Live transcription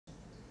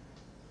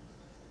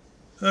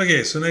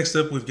Okay, so next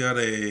up we've got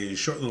a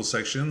short little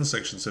section,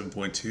 section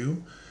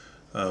 7.2,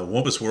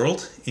 Wumpus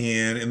World.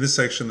 And in this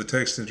section, the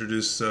text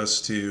introduces us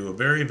to a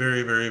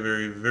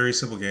very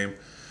simple game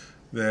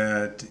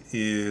that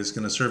is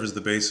going to serve as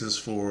the basis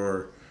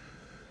for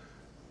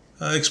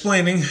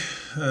explaining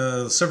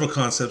several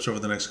concepts over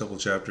the next couple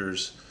of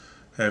chapters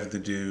having to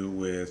do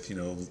with,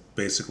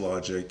 basic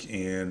logic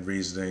and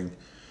reasoning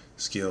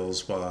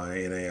skills by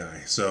an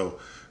AI. So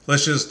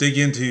let's just dig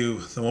into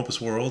the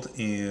Wumpus World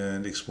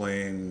and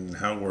explain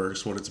how it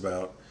works, what it's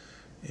about,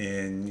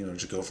 and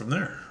just go from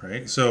there,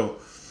 right? So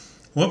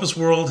Wumpus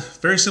World,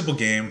 very simple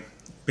game.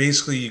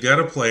 Basically, you got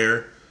a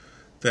player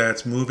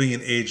that's moving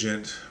an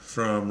agent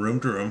from room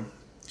to room,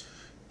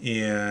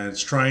 and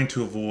it's trying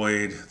to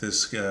avoid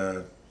this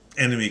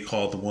enemy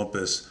called the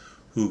Wumpus,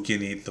 who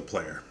can eat the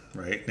player.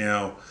 Right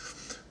now,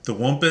 the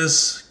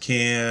Wumpus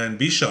can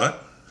be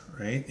shot.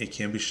 Right, it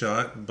can be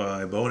shot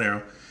by bow and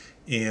arrow,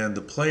 and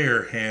the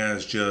player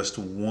has just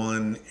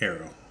one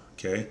arrow.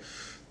 Okay,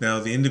 now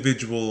the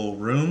individual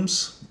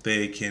rooms,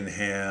 they can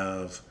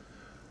have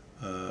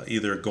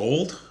either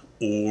gold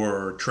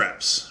or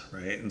traps,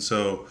 right? And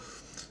so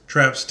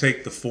traps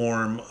take the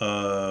form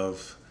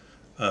of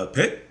a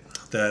pit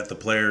that the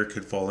player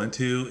could fall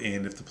into,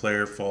 and if the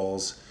player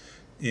falls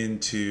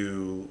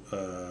into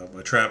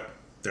a trap,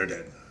 they're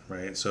dead,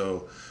 right?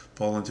 So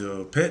fall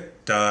into a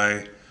pit,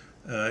 die.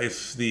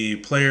 If the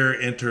player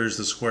enters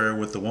the square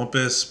with the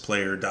Wumpus,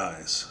 player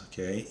dies.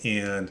 Okay,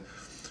 and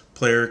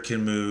player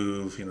can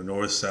move,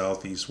 north,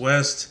 south, east,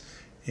 west,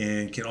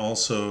 and can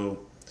also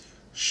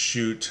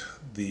shoot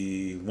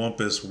the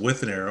Wumpus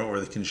with an arrow, or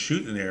they can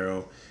shoot an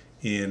arrow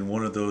in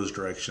one of those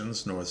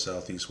directions, north,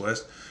 south, east,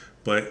 west,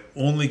 but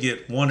only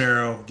get one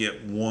arrow,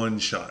 get one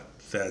shot.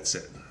 That's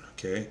it.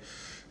 Okay,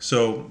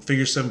 so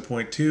figure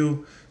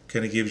 7.2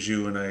 kind of gives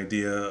you an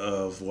idea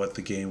of what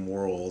the game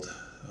world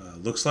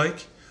looks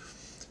like.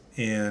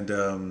 And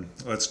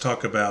let's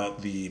talk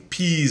about the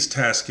P's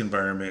task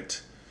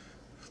environment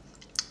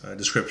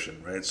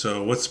description, right?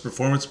 So what's the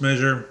performance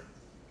measure?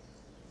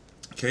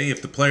 Okay,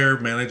 if the player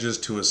manages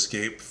to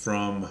escape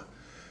from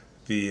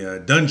the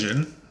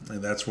dungeon,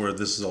 and that's where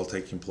this is all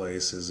taking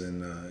place, is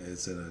in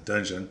a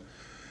dungeon,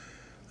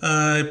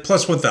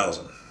 plus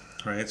 1,000,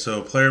 right?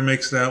 So player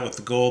makes it out with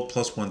the gold,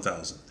 plus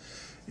 1,000.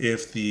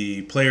 If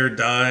the player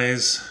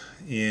dies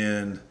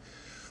in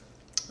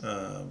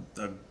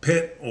a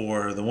pit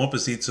or the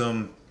Wumpus eats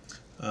them,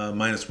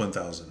 minus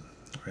 1,000,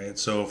 right?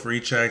 So for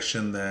each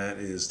action that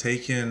is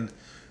taken,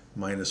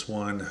 minus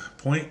 1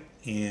 point,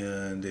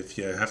 and if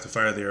you have to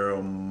fire the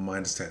arrow,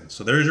 minus 10.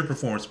 So there's your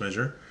performance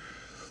measure.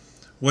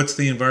 What's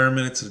the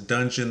environment? It's a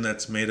dungeon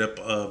that's made up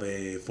of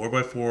a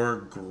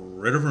 4x4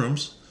 grid of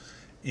rooms,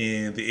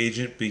 and the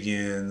agent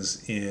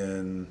begins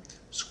in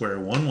square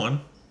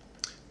 1-1,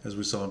 as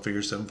we saw in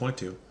figure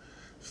 7.2,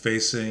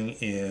 facing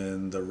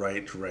in the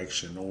right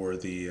direction, or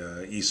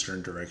the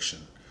eastern direction.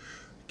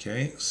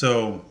 Okay,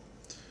 so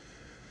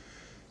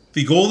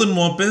the Golden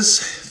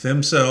Wumpus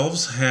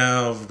themselves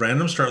have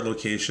random start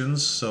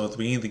locations. So at the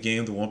beginning of the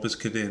game, the Wumpus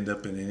could end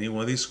up in any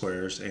one of these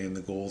squares, and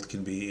the gold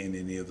can be in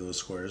any of those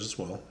squares as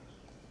well.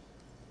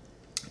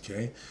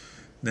 Okay,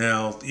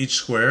 now each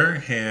square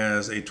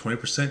has a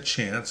 20%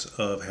 chance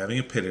of having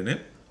a pit in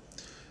it,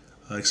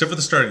 except for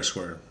the starting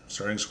square.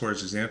 Starting square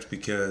is exempt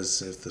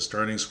because if the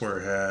starting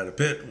square had a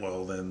pit,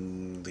 well,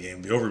 then the game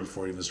would be over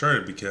before it even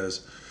started,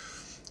 because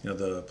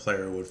the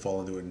player would fall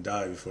into it and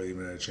die before they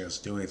even had a chance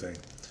to do anything.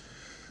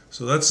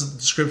 So that's the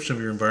description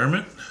of your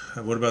environment.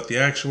 What about the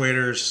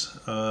actuators?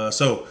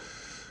 So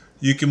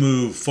you can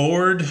move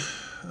forward,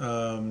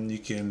 you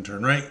can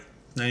turn right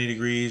 90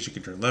 degrees, you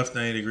can turn left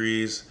 90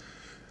 degrees.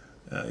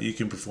 You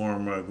can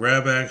perform a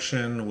grab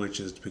action,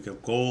 which is to pick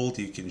up gold.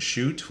 You can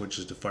shoot, which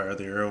is to fire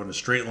the arrow in a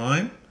straight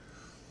line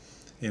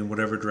in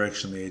whatever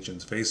direction the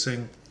agent's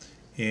facing.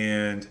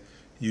 And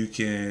you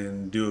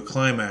can do a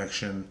climb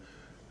action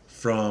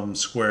from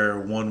square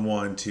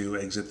 1-1 to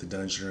exit the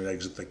dungeon or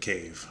exit the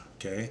cave.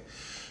 Okay,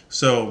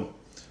 so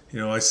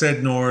I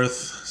said north,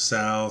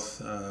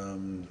 south,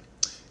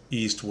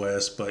 east,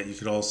 west, but you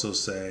could also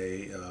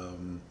say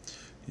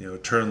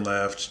turn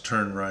left,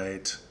 turn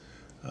right.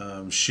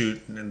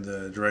 Shoot in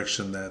the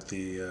direction that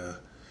the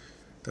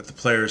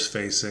player is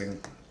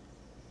facing,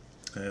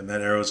 and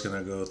that arrow is going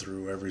to go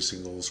through every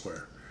single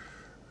square.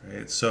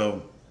 Right.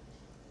 So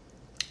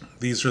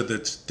these are the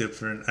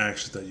different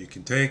actions that you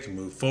can take.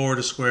 Move forward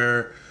a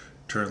square,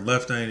 turn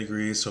left 90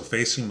 degrees. So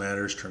facing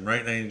matters. Turn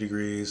right 90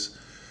 degrees.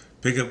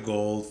 Pick up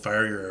gold.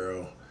 Fire your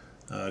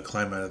arrow.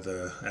 Climb out of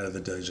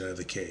the dungeon, out of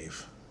the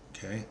cave.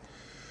 Okay.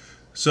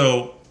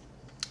 So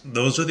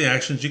those are the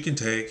actions you can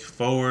take: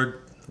 forward,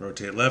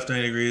 rotate left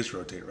 90 degrees,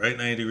 rotate right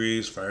 90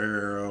 degrees, fire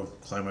your arrow,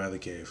 climb out of the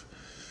cave.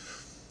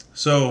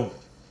 So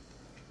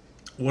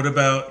what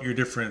about your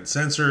different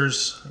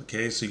sensors?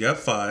 Okay, so you got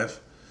 5.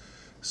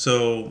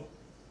 So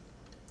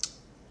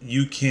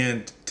you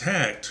can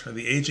detect, or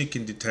the agent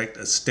can detect,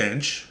 a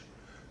stench.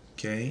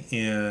 Okay,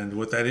 and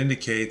what that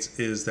indicates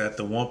is that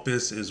the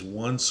Wumpus is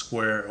 1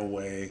 square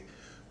away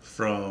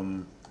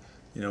from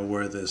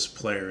where this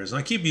player is. And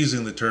I keep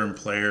using the term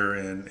player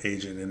and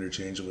agent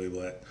interchangeably,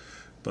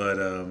 but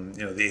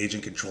the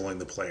agent controlling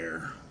the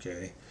player.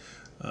 Okay,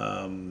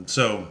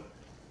 so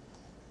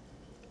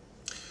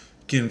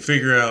can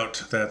figure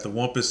out that the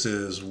Wumpus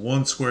is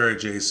one square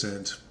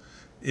adjacent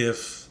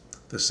if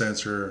the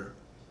sensor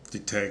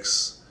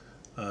detects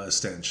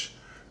stench,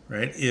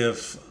 right?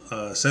 If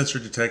a sensor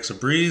detects a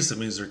breeze, that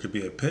means there could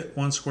be a pit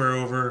one square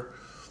over.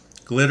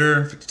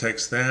 Glitter, if it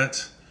detects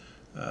that.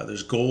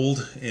 There's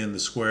gold in the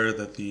square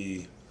that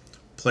the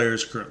player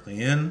is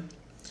currently in.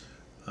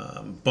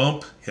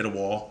 Bump, hit a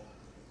wall.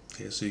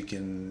 Okay, so you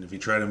can, if you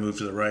try to move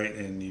to the right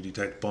and you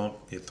detect bump,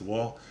 hit the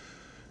wall.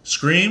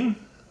 Scream,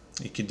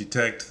 you can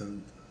detect,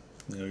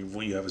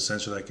 you have a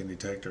sensor that can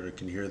detect, or it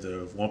can hear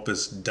the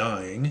Wumpus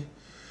dying.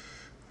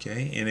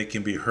 Okay, and it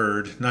can be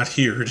heard, not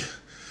heard,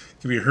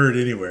 it can be heard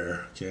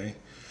anywhere. Okay,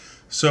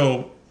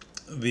 so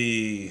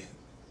the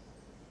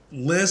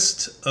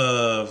list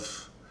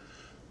of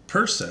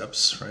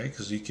percepts, right?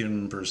 Because you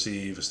can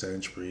perceive a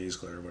stench, breeze,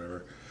 glare,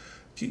 whatever.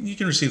 You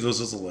can receive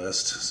those as a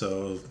list.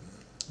 So,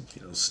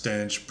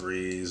 stench,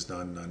 breeze,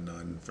 none, none,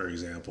 none, for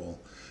example.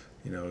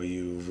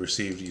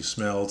 You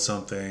smelled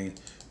something,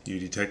 you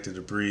detected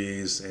a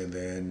breeze, and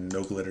then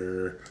no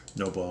glitter,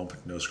 no bump,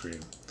 no scream.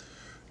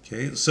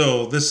 Okay,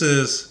 so this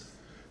is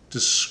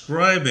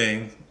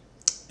describing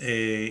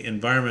a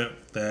environment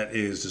that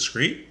is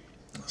discrete,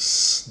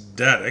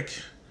 static.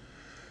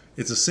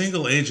 It's a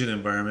single agent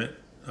environment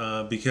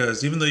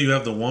because even though you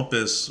have the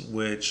Wumpus,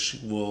 which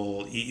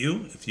will eat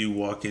you if you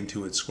walk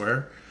into its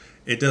square,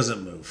 it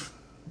doesn't move,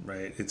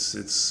 right?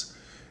 It's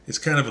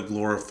kind of a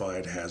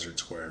glorified hazard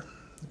square,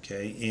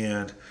 okay?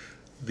 And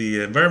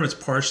the environment's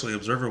partially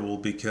observable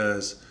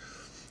because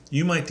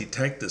you might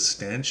detect the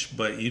stench,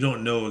 but you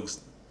don't know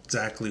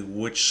exactly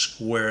which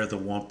square the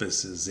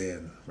Wumpus is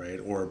in, right?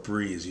 Or a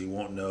breeze, you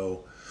won't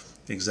know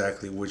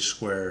exactly which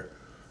square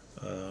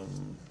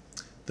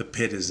the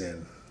pit is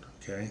in,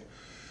 okay?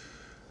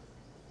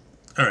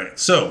 All right,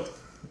 so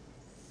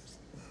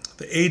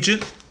the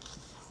agent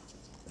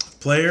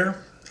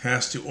player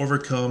has to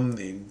overcome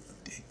the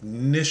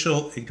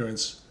initial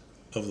ignorance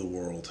of the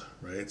world,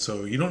 right?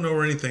 So you don't know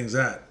where anything's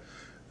at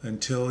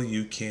until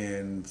you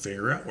can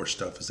figure out where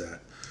stuff is at.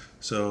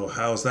 So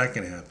how's that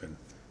going to happen?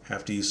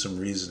 Have to use some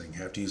reasoning,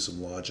 have to use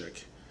some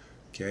logic.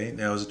 Okay,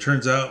 now as it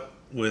turns out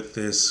with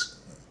this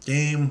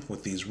game,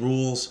 with these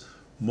rules,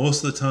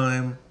 most of the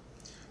time,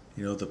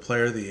 the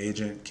player, the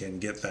agent, can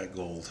get that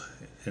gold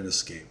and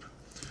escape.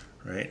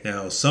 Right?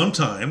 Now,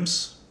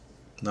 sometimes,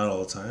 not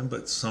all the time,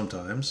 but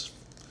sometimes,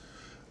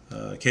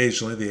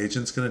 occasionally the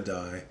agent's going to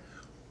die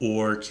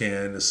or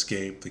can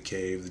escape the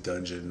cave, the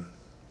dungeon,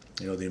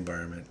 the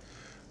environment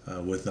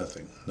with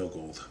nothing, no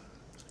gold.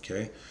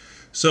 Okay?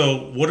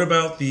 So, what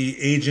about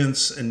the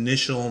agent's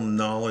initial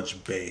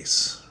knowledge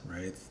base,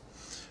 right?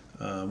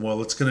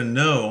 Well, it's going to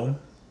know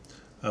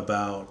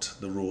about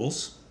the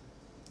rules,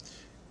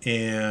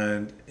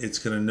 and it's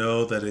going to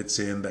know that it's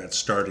in that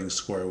starting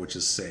square, which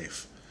is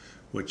safe,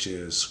 which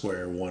is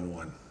square 1,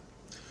 1.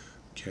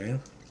 Okay.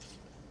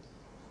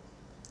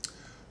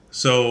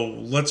 So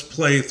let's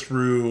play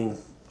through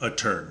a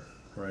turn,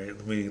 right?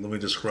 Let me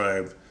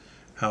describe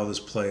how this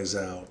plays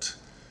out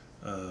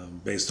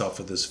based off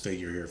of this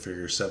figure here,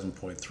 figure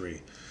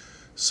 7.3.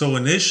 So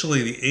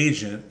initially, the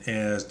agent,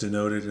 as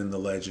denoted in the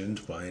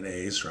legend by an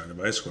A surrounded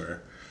by a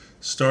square,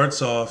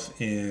 starts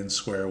off in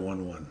square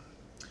 1, 1.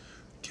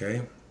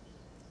 Okay.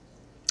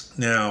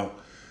 Now,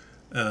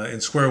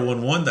 in square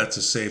 1, 1, that's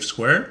a safe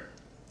square.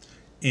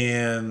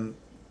 And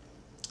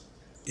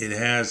it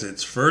has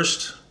its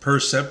first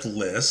percept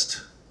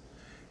list,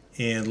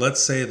 and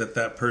let's say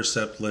that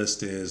percept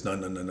list is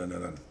none, none, none, none,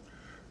 none,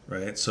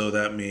 right? So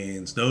that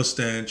means no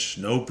stench,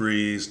 no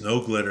breeze,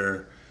 no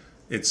glitter,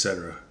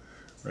 etc.,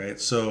 right?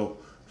 So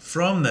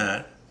from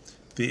that,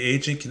 the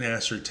agent can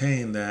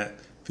ascertain that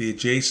the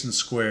adjacent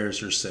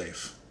squares are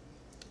safe,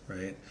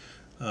 right?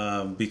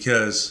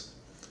 Because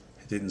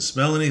it didn't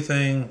smell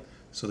anything,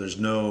 so there's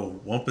no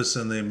Wumpus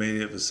in the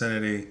immediate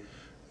vicinity,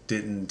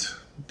 didn't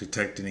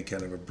detect any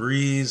kind of a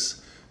breeze,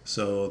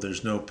 so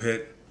there's no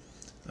pit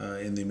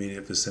in the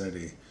immediate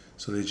vicinity.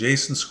 So the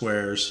adjacent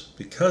squares,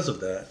 because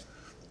of that,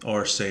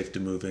 are safe to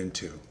move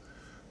into.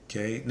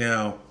 Okay,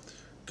 now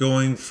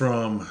going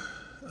from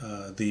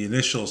the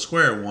initial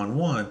square 1,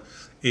 1,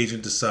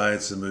 agent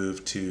decides to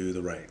move to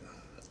the right.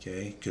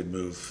 Okay, could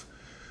move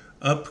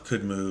up,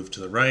 could move to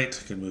the right,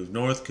 could move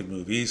north, could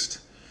move east,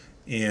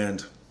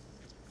 and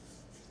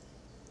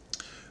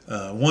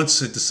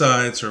once it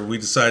decides, or we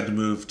decide to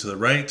move to the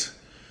right,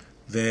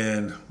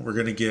 then we're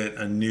going to get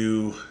a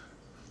new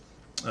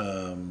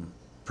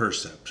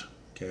percept.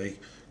 Okay,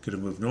 could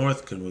have moved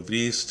north, could have moved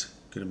east,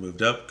 could have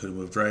moved up, could have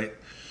moved right.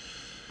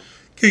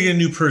 Could get a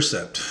new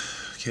percept.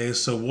 Okay,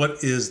 so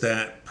what is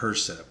that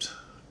percept?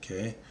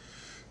 Okay,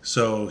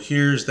 so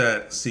here's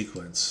that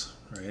sequence,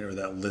 right, or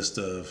that list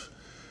of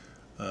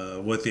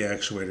what the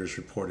actuators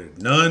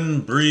reported.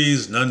 None,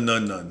 breeze, none,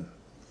 none, none.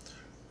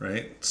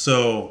 Right,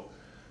 so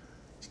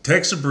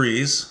detects a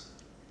breeze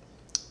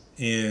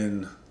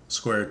in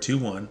square 2,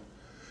 1.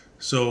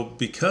 So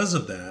because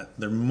of that,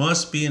 there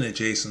must be an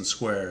adjacent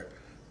square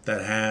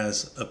that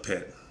has a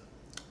pit.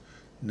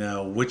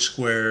 Now, which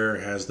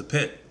square has the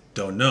pit?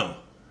 Don't know.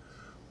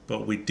 But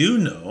what we do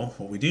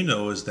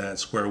know is that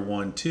square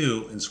 1,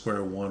 2 and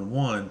square 1,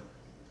 1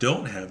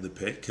 don't have the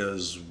pit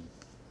because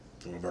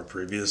of our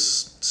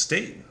previous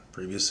state,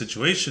 previous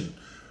situation,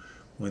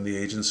 when the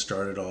agent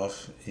started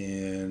off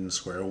in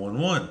square 1,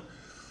 1.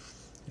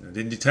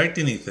 Didn't detect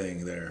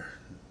anything there.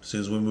 As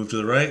soon as we moved to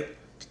the right,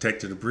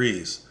 detected a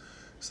breeze.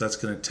 So that's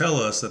going to tell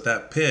us that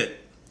that pit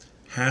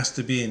has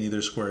to be in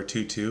either square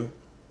 2, 2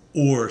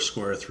 or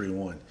square 3,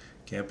 1.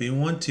 Can't be in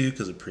 1, 2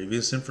 because of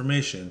previous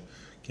information.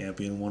 Can't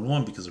be in 1,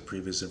 1 because of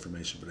previous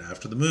information. But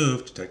after the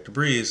move, detect a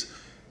breeze,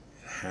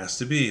 it has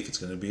to be, if it's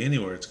going to be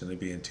anywhere, it's going to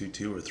be in 2,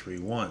 2 or 3,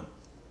 1.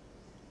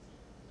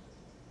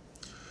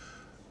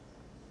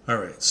 All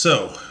right,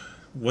 so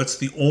what's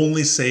the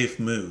only safe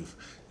move?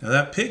 Now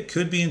that pit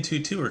could be in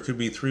 2, 2 or it could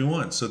be 3,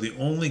 1. So the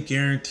only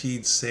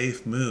guaranteed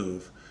safe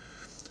move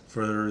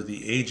for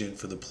the agent,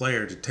 for the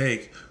player to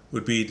take,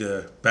 would be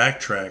to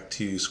backtrack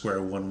to square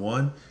 1,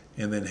 1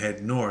 and then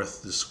head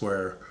north to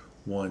square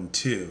 1,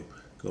 2.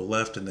 Go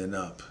left and then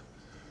up.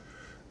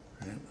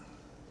 Right.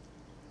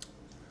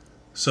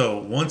 So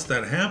once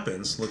that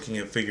happens, looking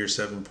at figure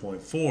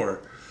 7.4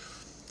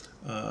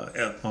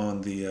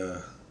 on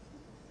the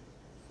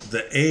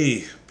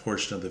A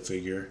portion of the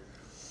figure,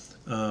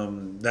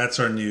 that's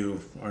our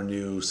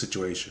new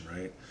situation,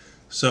 right?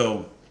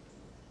 So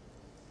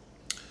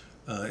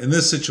in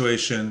this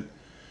situation,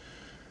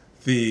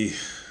 the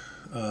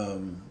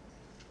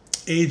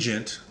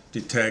agent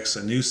detects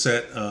a new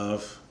set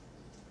of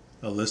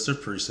a list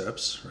of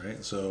precepts,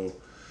 right? So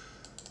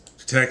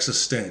detects a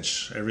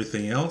stench.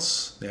 Everything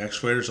else, the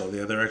actuators, all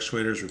the other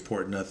actuators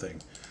report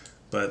nothing.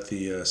 But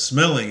the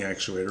smelling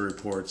actuator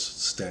reports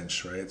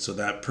stench, right? So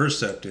that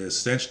percept is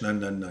stench, none,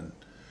 none, none.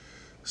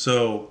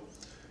 So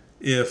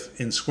if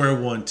in square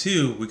 1,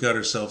 2 we got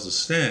ourselves a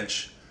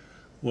stench,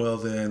 well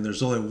then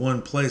there's only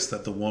one place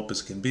that the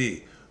Wumpus can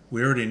be.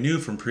 We already knew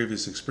from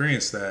previous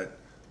experience that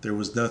there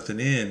was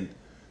nothing in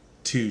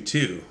 2,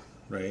 2,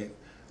 right?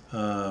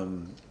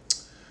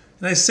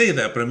 And I say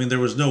that, but I mean there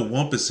was no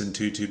Wumpus in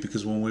 2, 2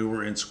 because when we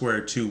were in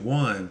square 2,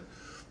 1,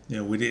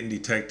 we didn't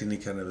detect any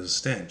kind of a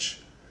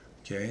stench.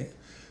 Okay,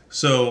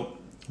 so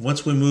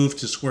once we moved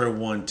to square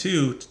 1,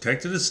 2,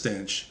 detected a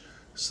stench.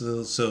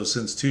 So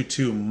since 2,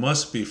 2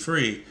 must be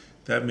free,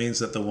 that means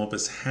that the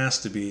Wumpus has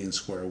to be in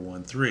square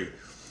 1, 3.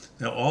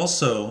 Now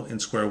also in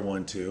square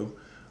 1, 2,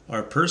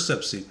 our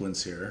percept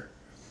sequence here,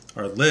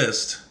 our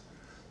list,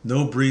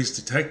 no breeze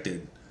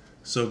detected.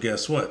 So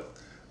guess what?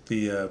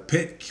 The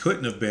pit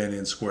couldn't have been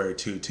in square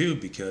 2, 2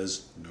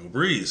 because no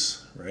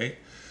breeze, right?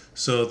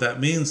 So that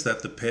means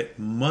that the pit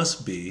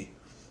must be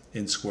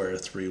in square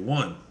 3,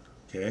 1.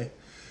 Okay,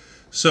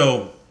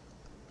 so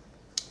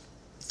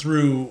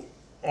through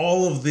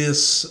all of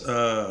this,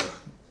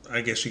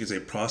 I guess you could say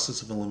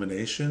process of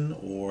elimination,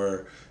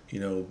 or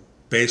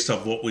based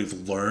off what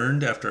we've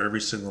learned after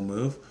every single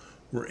move,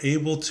 we're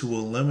able to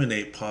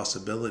eliminate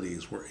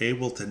possibilities. We're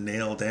able to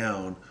nail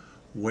down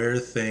where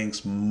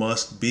things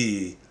must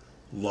be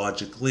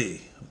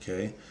logically.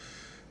 Okay,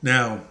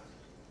 now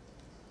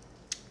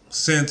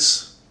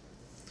since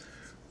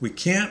we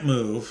can't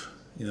move,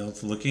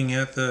 looking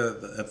at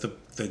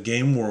the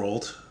game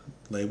world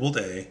labeled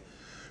A,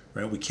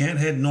 right? We can't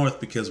head north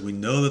because we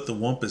know that the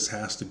Wumpus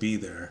has to be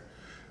there.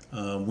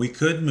 We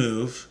could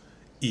move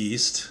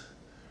east,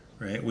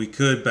 right? We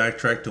could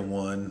backtrack to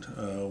 1,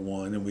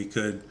 1, and we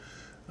could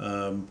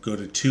go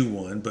to 2,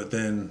 1. But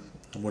then,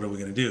 what are we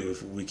going to do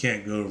if we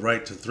can't go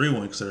right to 3,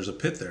 1 because there's a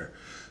pit there?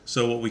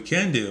 So what we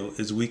can do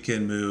is we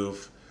can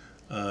move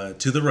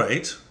to the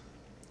right.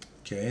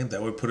 Okay,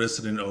 that would put us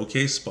in an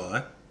okay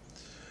spot.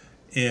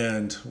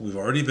 And we've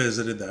already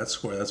visited that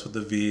square. That's what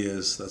the V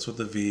is. That's what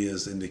the V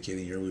is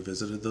indicating here. We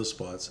visited those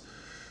spots.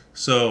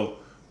 So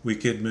we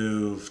could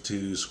move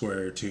to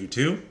square 2,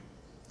 2.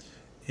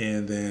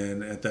 And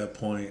then at that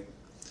point,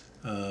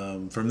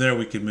 from there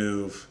we could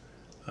move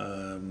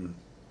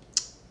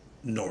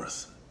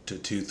north to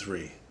 2,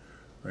 3.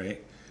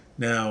 Right?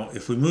 Now,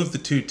 if we move the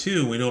 2,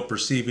 2, we don't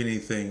perceive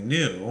anything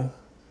new.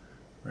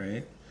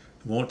 Right?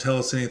 It won't tell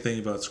us anything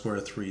about square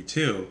 3,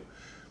 2.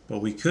 But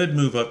we could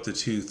move up to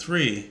 2,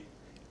 3.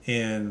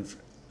 And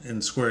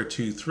in square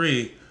 2,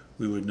 3,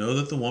 we would know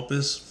that the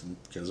Wumpus,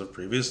 because of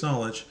previous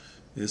knowledge,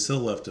 is to the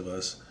left of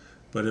us.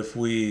 But if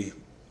we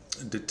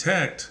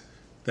detect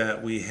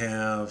that we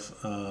have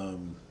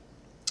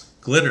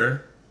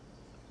glitter,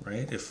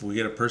 right? If we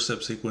get a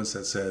percept sequence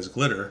that says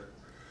glitter,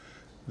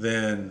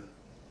 then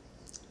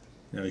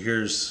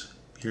here's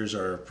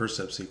our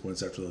percept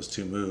sequence after those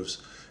 2 moves.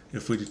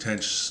 If we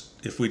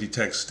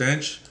detect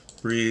stench,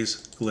 breeze,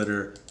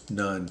 glitter,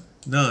 none,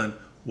 none,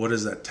 what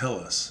does that tell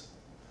us?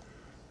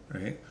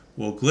 Right?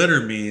 Well,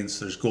 glitter means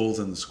there's gold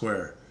in the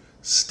square.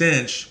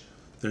 Stench,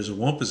 there's a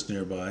Wumpus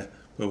nearby,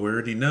 but we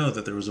already know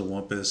that there was a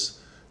Wumpus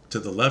to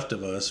the left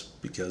of us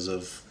because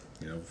of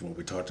what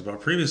we talked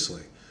about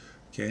previously.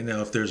 Okay,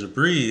 now if there's a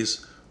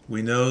breeze,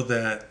 we know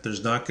that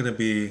there's not going to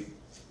be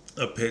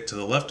a pit to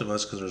the left of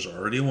us because there's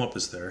already a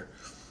Wumpus there,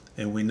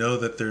 and we know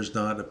that there's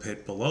not a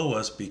pit below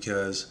us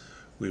because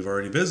we've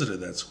already visited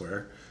that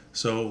square.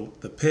 So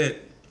the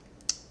pit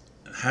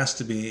has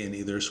to be in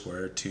either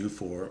square 2,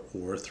 4,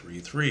 or 3,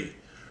 3,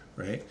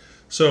 right?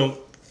 So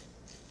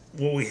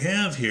what we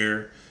have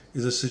here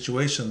is a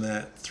situation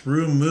that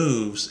through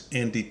moves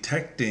and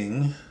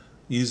detecting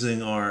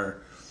using our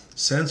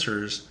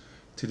sensors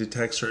to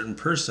detect certain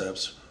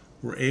percepts,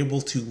 we're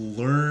able to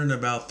learn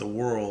about the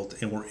world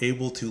and we're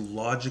able to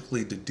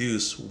logically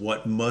deduce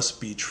what must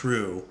be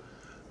true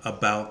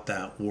about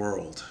that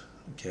world,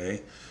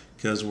 okay?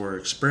 Because we're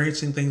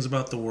experiencing things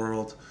about the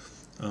world,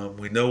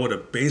 we know what a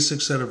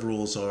basic set of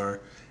rules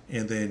are,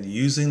 and then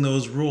using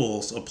those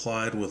rules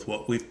applied with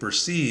what we've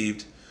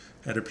perceived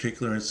at a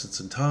particular instance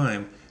in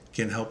time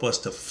can help us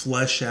to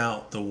flesh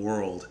out the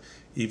world,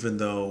 even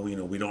though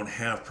we don't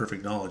have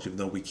perfect knowledge, even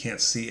though we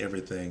can't see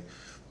everything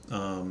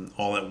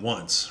all at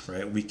once,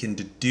 right? We can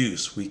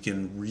deduce, we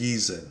can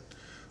reason,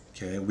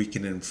 okay, we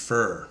can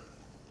infer.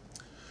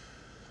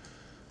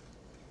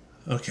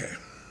 Okay,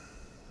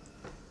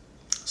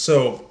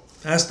 so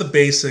that's the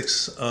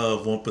basics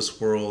of Wumpus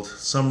World.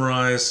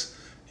 Summarize,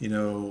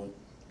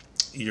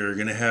 you're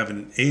going to have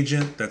an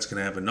agent that's going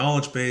to have a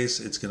knowledge base.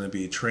 It's going to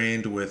be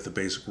trained with the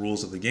basic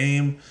rules of the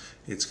game.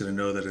 It's going to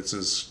know that it's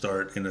a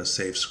start in a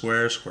safe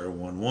square, square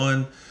 1,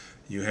 1.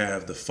 You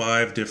have the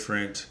 5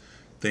 different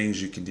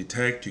things you can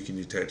detect. You can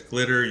detect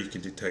glitter, you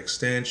can detect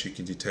stench, you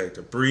can detect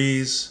a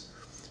breeze,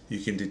 you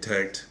can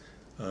detect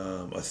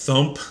a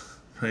thump,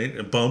 right?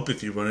 A bump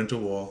if you run into a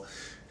wall,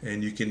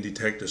 and you can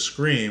detect a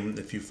scream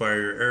if you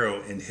fire your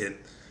arrow and hit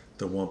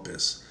the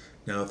Wumpus.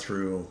 Now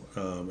through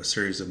a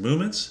series of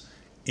movements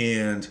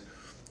and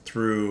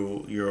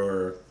through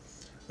your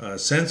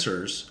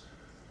sensors,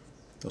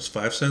 those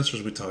 5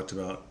 sensors we talked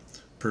about,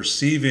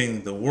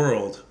 perceiving the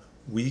world,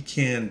 we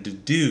can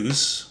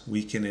deduce,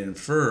 we can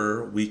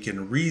infer, we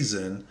can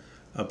reason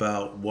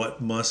about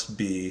what must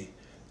be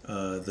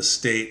the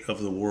state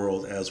of the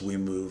world as we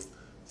move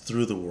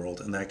through the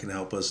world, and that can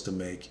help us to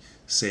make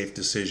safe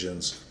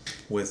decisions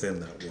within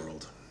that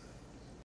world.